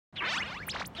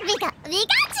Vika,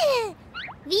 Pikachu!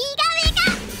 Vika, Vika!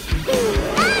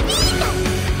 Vika!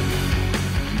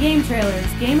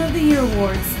 GameTrailers Game of the Year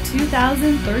Awards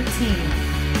 2013.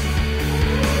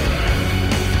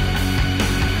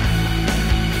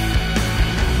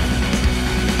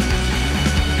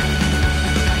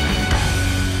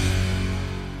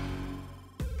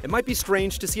 It might be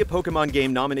strange to see a Pokemon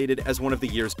game nominated as one of the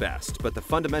year's best, but the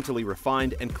fundamentally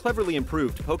refined and cleverly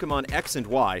improved Pokemon X and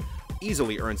Y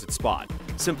easily earns its spot.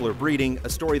 Simpler breeding, a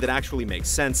story that actually makes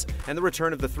sense, and the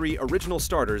return of the 3 original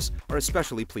starters are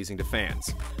especially pleasing to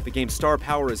fans. The game's star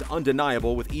power is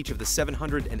undeniable, with each of the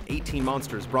 718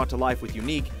 monsters brought to life with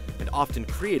unique and often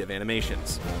creative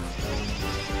animations.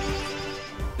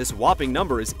 This whopping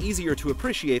number is easier to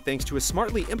appreciate thanks to a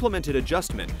smartly implemented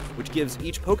adjustment, which gives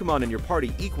each Pokemon in your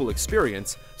party equal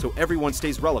experience, so everyone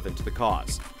stays relevant to the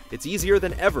cause. It's easier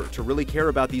than ever to really care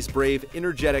about these brave,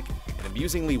 energetic, and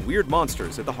amusingly weird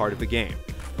monsters at the heart of the game.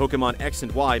 Pokemon X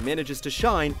and Y manages to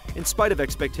shine in spite of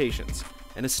expectations,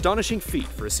 an astonishing feat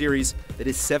for a series that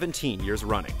is 17 years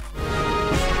running.